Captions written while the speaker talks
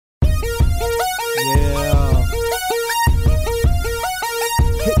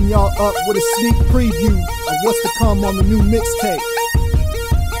up with a sneak preview of what's to come on the new mixtape.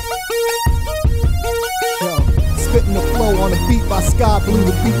 Yo, spitting the flow on a beat by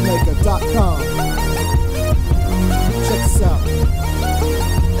SkyBlueTheBeatmaker.com. Check this out.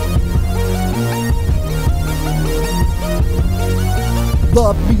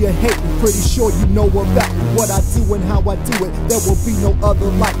 Love me or hate me, pretty sure you know about me. What I do and how I do it, there will be no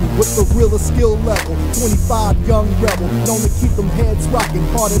other like me. With the realest skill level, 25 young rebel, known to keep them heads rocking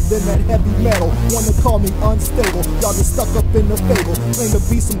harder than that heavy metal. Wanna call me unstable, y'all just stuck up in the fable. Claim to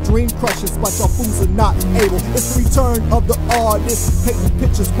be some dream crushers, but y'all fools are not able. It's the return of the artist, painting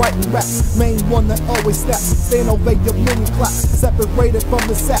pictures, writing raps. Main one that always snaps, stand over your mini claps. Separated from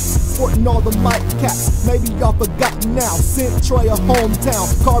the saps, sporting all the mic caps. Maybe y'all forgotten now, St. Troy a hometown.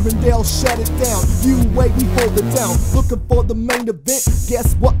 Carbondale shut it down, you wait, we hold it down. Looking for the main event,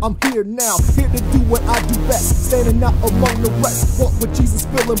 guess what, I'm here now. Here to do what I do best, standing out among the rest. Walk with Jesus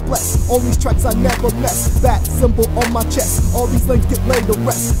feeling blessed, on these tracks I never mess. That symbol on my chest, all these lanes get laid to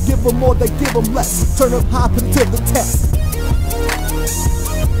rest. Give them more, they give them less, turn up high, put it to the test.